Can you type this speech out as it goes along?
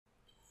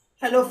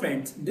Hello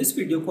friends, this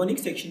video Conic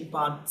section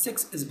part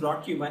 6 is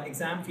brought to you by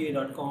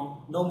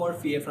examfear.com. No more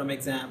fear from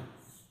exam.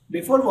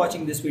 Before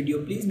watching this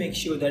video, please make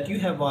sure that you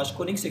have watched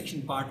Conic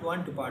section part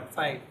 1 to part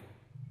 5.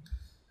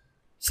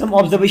 Some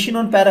observation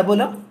on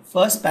parabola.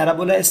 First,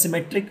 parabola is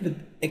symmetric with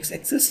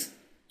x-axis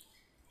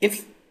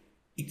if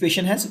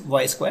equation has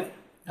y square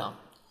term.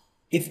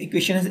 If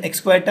equation has x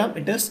square term,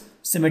 it is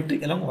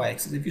symmetric along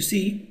y-axis. If you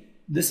see,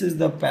 this is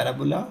the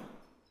parabola.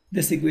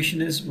 This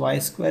equation is y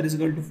square is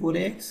equal to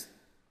 4ax.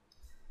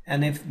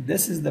 And if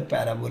this is the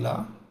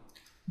parabola,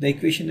 the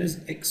equation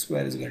is x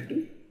square is equal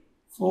to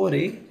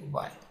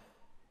 4ay.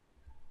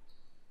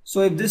 So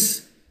if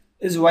this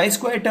is y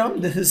square term,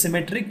 this is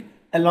symmetric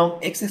along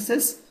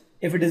x-axis.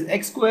 If it is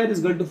x square is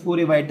equal to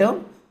 4ay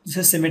term, this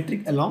is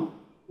symmetric along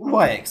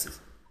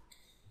y-axis.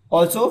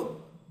 Also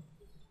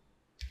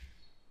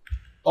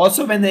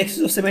when the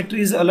axis of symmetry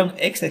is along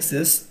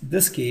x-axis,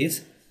 this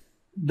case,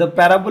 the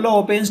parabola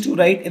opens to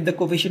right if the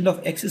coefficient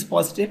of x is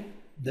positive,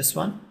 this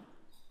one.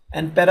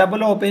 And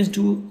parabola opens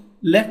to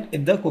left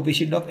if the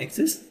coefficient of x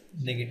is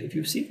negative.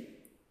 You see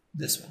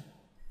this one.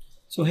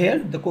 So here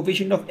the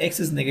coefficient of x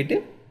is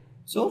negative,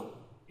 so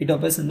it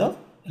opens in the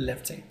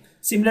left side.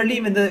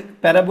 Similarly, when the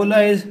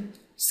parabola is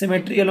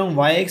symmetry along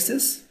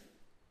y-axis,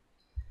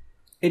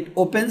 it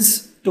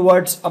opens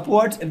towards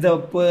upwards if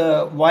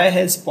the y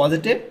has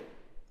positive,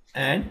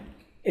 and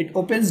it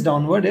opens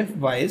downward if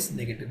y is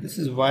negative. This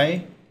is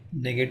y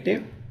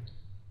negative,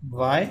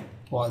 y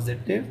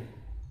positive,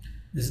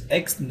 this is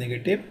x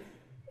negative,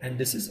 and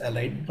this is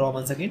allied. Draw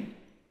once again.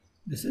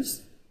 This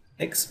is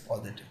x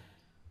positive.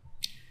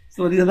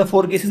 So these are the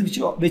four cases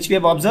which we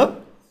have observed.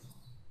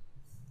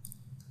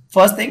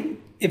 First thing,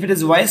 if it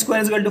is y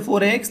square is equal to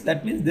 4ax,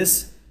 that means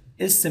this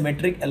is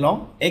symmetric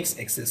along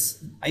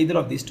x-axis. Either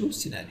of these two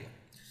scenario.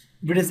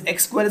 If it is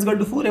x square is equal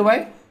to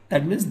 4ay,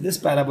 that means this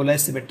parabola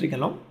is symmetric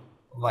along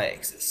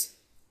y-axis.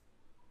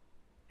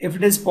 If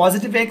it is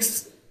positive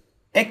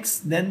x,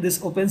 then this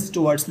opens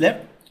towards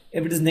left.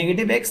 If it is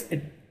negative x,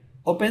 it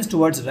opens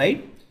towards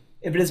right.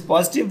 If it is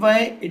positive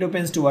y, it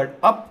opens toward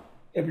up.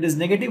 If it is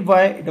negative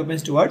y, it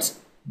opens towards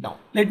down.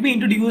 Let me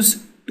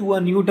introduce to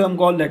a new term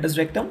called latus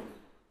rectum.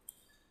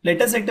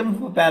 Latus rectum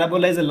of a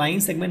parabola is a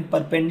line segment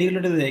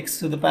perpendicular to the x,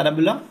 so the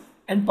parabola,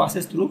 and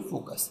passes through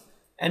focus,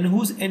 and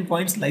whose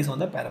endpoints lies on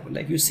the parabola.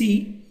 If you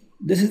see,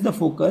 this is the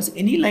focus.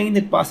 Any line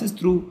that passes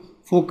through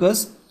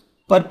focus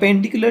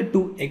perpendicular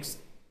to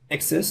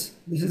axis,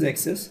 this is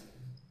axis.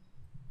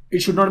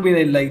 It should not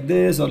be like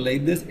this or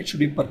like this. It should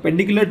be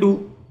perpendicular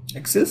to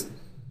axis,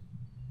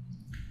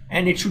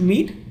 and it should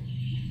meet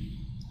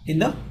in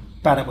the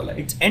parabola.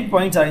 Its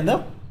endpoints are in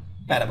the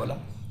parabola.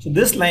 So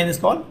this line is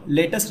called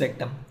latus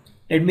rectum.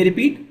 Let me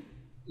repeat.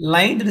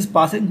 Line that is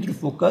passing through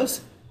focus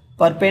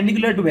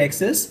perpendicular to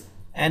axis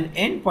and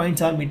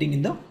endpoints are meeting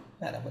in the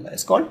parabola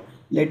is called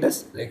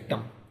latus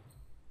rectum.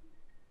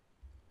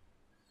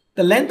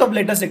 The length of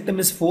latus rectum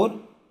is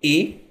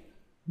 4a.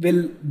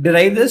 We'll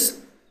derive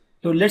this.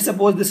 So let's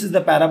suppose this is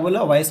the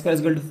parabola, y square is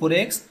equal to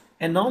 4ax,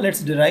 and now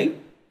let's derive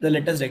the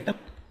latus rectum.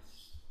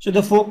 So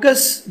the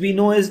focus we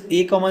know is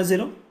a comma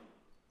 0,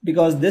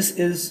 because this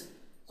is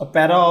a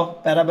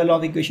parabola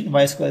of equation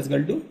y square is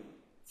equal to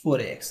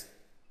 4ax.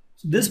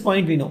 So this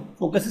point we know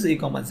focus is a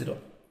comma 0.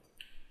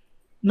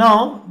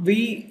 Now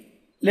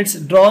let's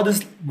draw this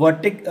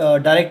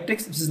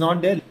directrix, which is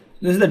not there.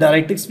 This is the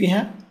directrix we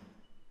have,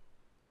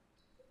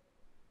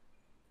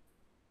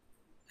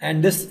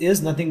 and this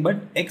is nothing but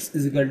x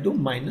is equal to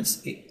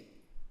minus a,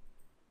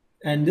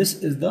 and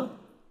this is the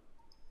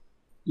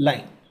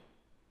line.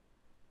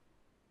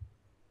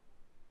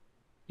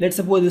 Let's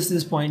suppose this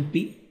is point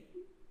P.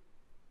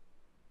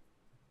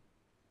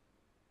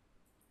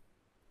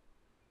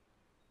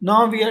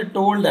 Now we are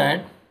told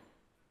that,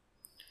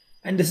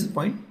 and this is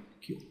point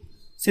Q.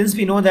 Since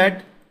we know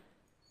that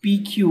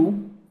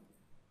PQ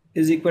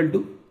is equal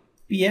to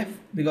PF,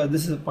 because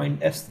this is a point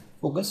F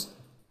focus,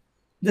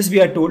 this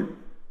we are told.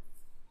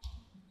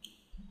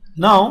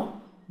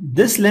 Now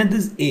this length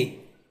is A.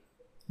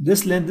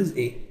 This length is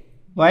A.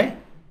 Why?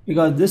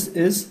 Because this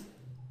is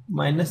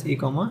minus a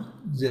comma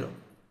 0.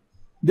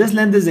 This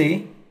length is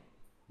A.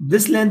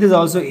 This length is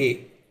also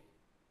A.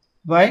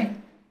 Why?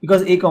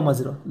 Because a comma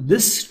 0.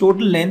 This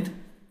total length,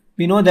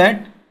 we know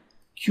that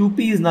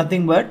QP is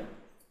nothing but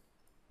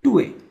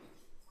 2a.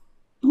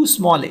 2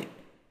 small a.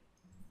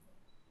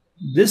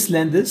 This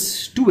length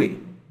is 2a.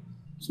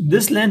 So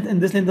this length and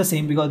this length are the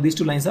same because these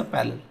two lines are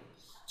parallel.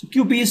 So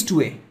QP is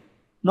 2a.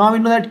 Now we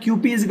know that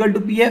QP is equal to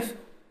PF.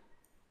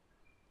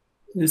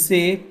 We'll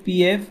say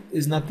PF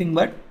is nothing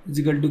but is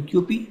equal to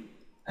QP,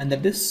 and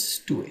that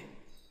is 2a.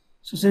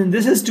 So since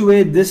this is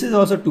 2a, this is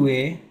also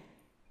 2a.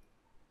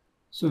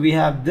 So we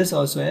have this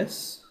also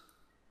as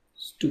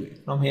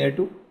 2a from here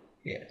to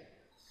here.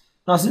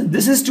 Now since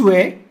this is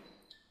 2a,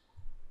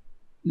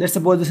 let's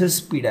suppose this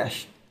is P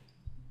dash.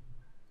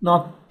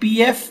 Now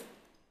PF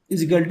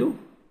is equal to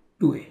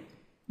 2a.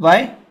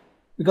 Why?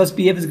 Because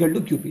PF is equal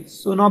to QP.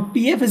 So now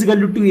PF is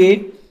equal to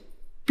 2a,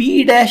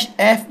 P dash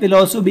F will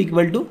also be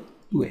equal to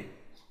 2a.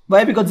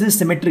 Why? Because this is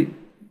symmetry.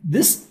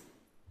 This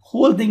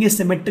whole thing is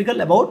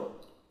symmetrical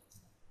about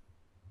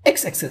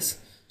x-axis.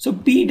 So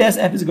P dash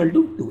F is equal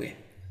to 2a.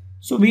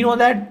 So we know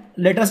that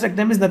latus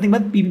rectum is nothing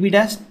but PPP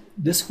dash.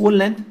 This whole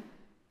length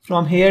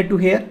from here to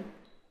here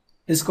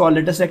is called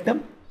latus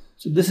rectum.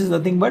 So this is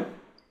nothing but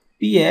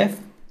PF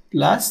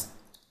plus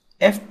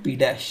FP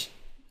dash.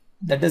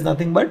 That is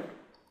nothing but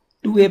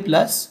 2a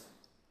plus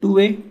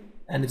 2a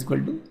and is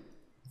equal to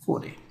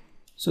 4a.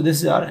 So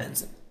this is our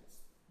answer.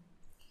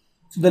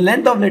 So the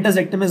length of latus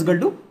rectum is equal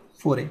to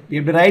 4a. We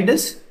have to write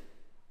this.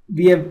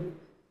 We have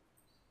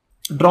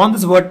drawn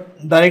this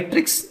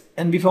directrix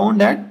and we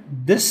found that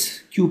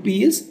this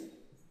QP is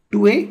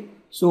 2a.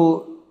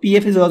 So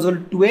PF is also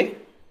 2a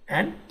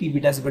and P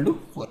beta is equal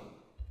to 4.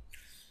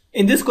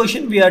 In this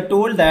question we are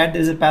told that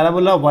there is a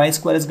parabola y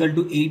square is equal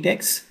to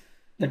 8x,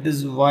 that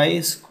is y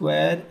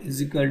square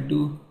is equal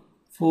to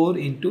 4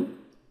 into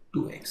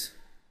 2x.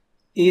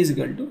 A is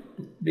equal to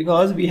 2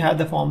 because we have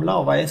the formula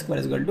of y square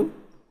is equal to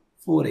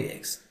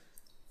 4ax.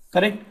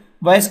 Correct?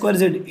 Y square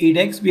is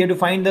 8x. We have to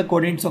find the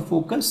coordinates of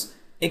focus,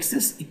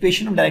 axis,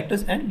 equation of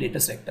directrix and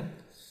latus rectum.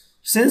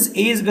 Since a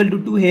is equal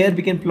to 2 here,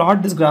 we can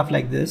plot this graph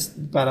like this,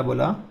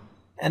 parabola,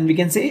 and we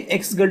can say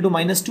x is equal to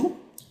minus 2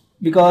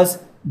 because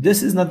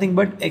this is nothing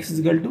but x is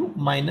equal to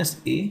minus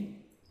a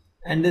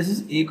and this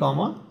is a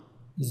comma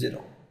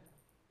 0.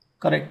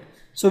 Correct?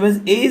 So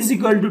when a is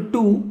equal to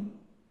 2,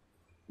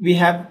 we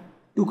have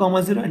 2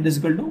 comma 0 and this is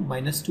equal to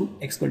minus 2,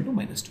 x equal to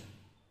minus 2.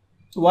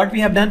 So what we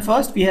have done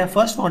first, we have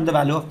first found the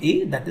value of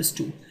a, that is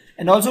 2.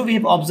 And also we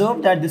have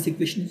observed that this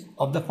equation is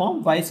of the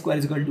form y square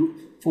is equal to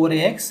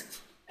 4ax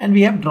and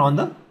we have drawn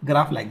the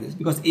graph like this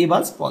because a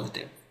was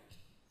positive.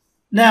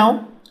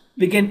 Now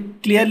we can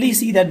clearly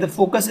see that the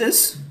focus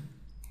is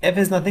f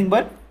is nothing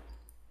but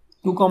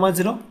 2 comma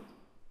 0.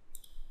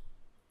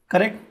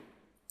 Correct?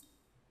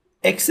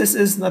 Axis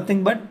is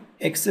nothing but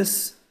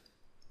axis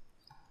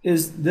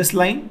is this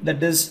line,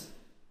 that is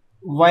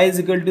y is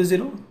equal to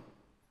 0.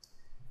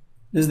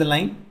 This is the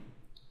line,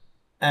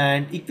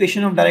 and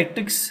equation of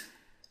directrix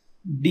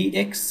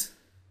dx,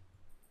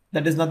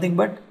 that is nothing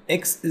but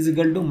x is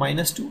equal to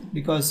minus 2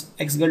 because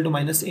x is equal to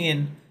minus a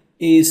and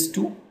a is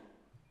 2,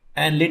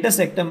 and latus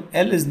rectum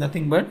L is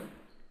nothing but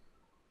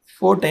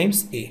 4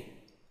 times a,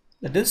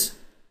 that is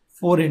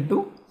 4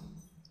 into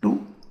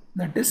 2,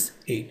 that is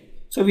 8.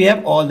 So we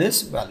have all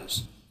these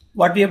values.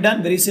 What we have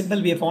done, very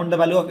simple, we have found the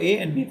value of a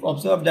and we have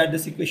observed that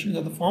this equation is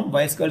of the form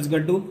y square is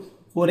equal to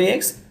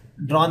 4ax,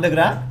 drawn the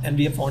graph and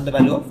we have found the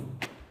value of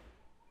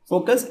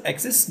focus,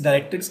 axis,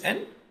 directrix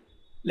and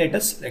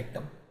latus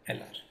rectum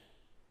LR.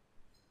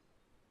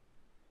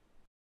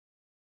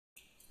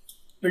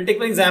 We'll take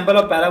an example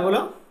of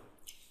parabola.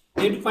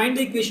 We have to find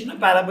the equation of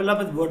parabola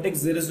with vertex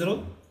 0,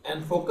 0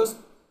 and focus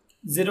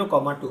 0,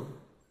 2.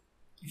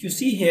 If you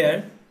see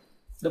here,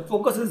 the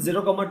focus is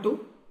 0,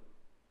 2.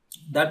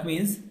 That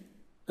means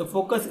the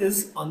focus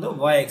is on the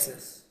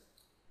y-axis.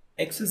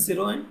 X is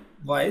 0 and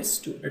y is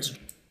 2. Let's do.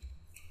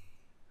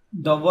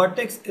 The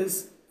vertex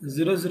is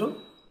 0, 0.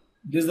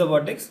 This is the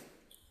vertex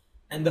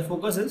and the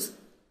focus is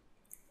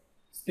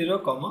 0,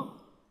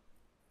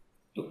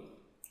 2.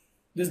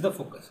 This is the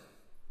focus.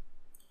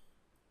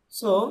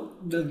 So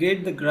we'll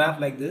get the graph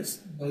like this.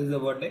 This is the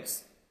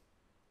vertex.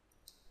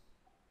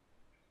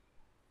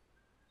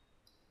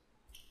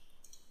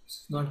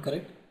 It's not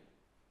correct.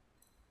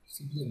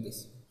 Simply in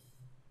this.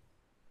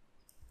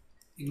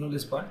 Ignore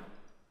this part.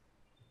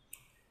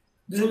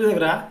 This will be the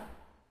graph,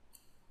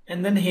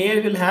 and then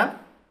here we'll have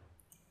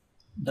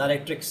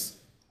directrix.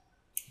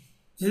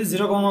 This is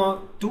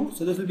 0, 2,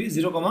 so this will be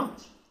 0,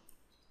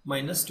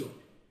 minus 2.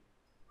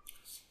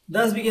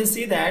 Thus we can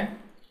see that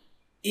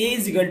a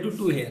is equal to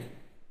 2 here.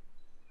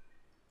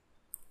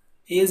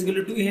 A is equal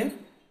to 2 here,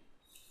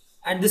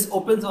 and this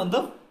opens on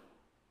the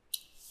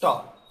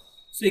top.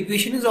 So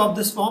equation is of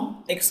this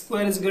form: x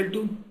square is equal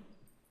to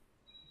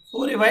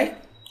 4ay.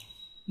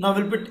 Now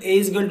we'll put a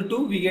is equal to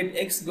 2, we get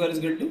x square is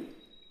equal to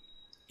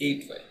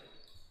 8y,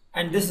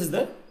 and this is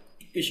the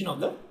equation of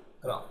the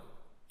graph.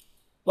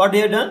 What we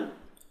have done,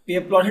 we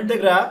have plotted the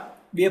graph,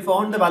 we have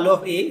found the value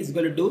of a is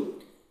equal to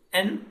 2,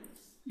 and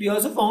we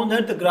also found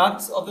that the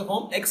graphs of the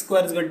form x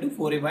square is equal to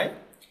 4ay.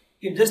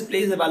 You just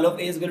place the value of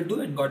a is equal to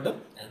 2 and got the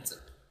answer.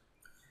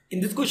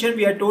 In this question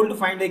we are told to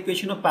find the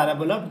equation of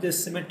parabola which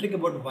is symmetric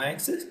about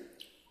y-axis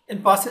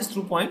and passes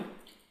through point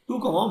 2,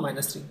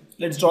 minus 3.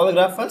 Let's draw the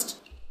graph first.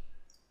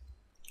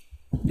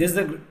 This is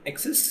the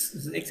axis,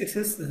 this is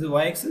x-axis, this is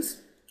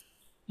y-axis.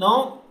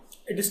 Now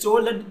it is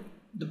told that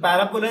the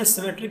parabola is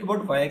symmetric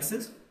about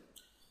y-axis.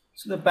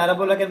 So the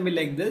parabola can be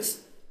like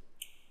this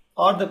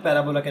or the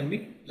parabola can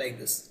be like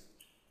this.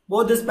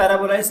 Both this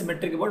parabola is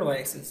symmetric about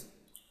y-axis.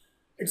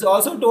 It's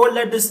also told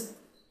that this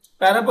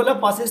parabola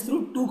passes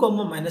through 2,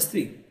 minus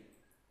 3.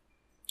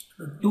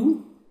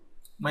 2,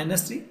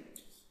 minus 3.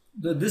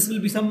 This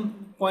will be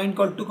some point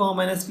called 2,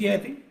 minus 3, I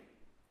think.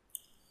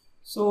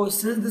 So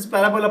since this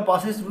parabola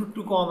passes through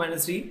 2,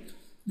 minus 3,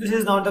 this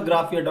is not the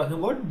graph we are talking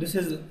about. This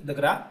is the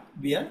graph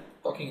we are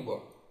talking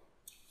about.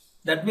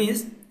 That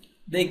means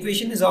the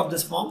equation is of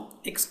this form: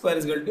 x square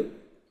is equal to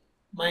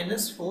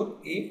minus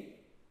 4ay.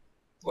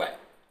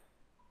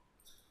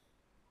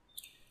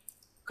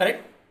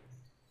 Correct?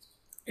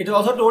 It is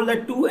also told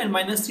that 2 and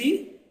minus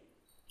 3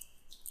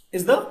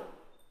 is the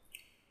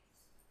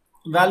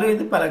value in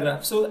the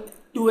paragraph. So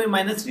 2 and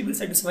minus 3 will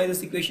satisfy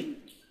this equation.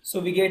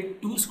 So we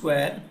get 2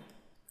 square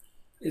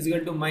is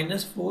equal to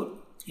minus 4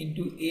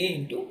 into a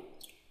into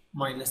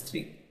minus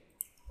 3,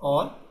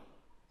 or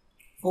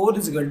 4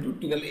 is equal to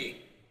 12a,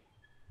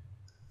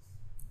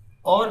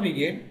 or we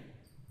get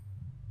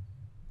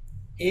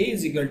a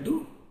is equal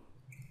to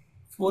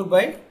 4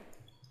 by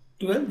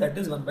 12, that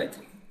is 1 by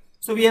 3.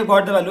 So we have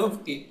got the value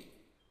of a.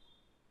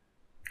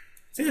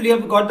 Since we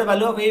have got the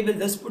value of a, we'll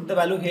just put the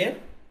value here.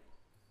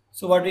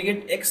 So what we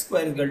get, x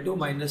square is equal to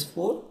minus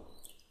 4,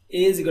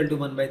 a is equal to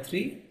 1 by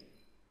 3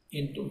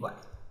 into y,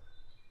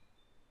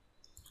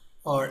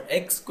 or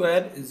x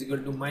square is equal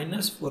to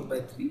minus 4 by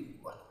 3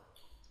 y.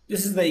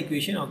 This is the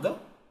equation of the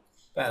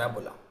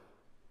parabola.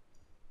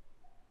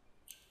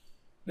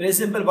 Very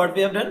simple. What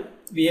we have done,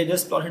 we have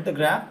just plotted the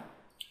graph,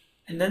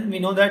 and then we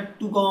know that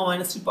 2 comma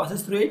minus 3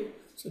 passes through it.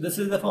 So this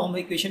is the form of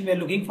equation we are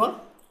looking for.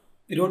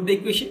 We wrote the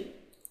equation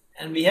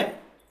and we have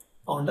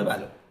found the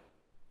value.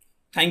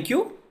 Thank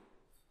you.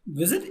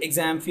 Visit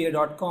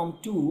examfear.com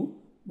to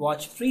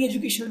watch free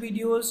educational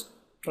videos,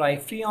 try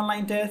free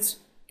online tests,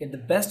 get the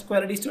best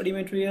quality study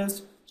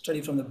materials,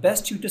 study from the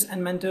best tutors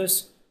and mentors,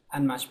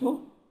 and much more.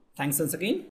 Thanks once again.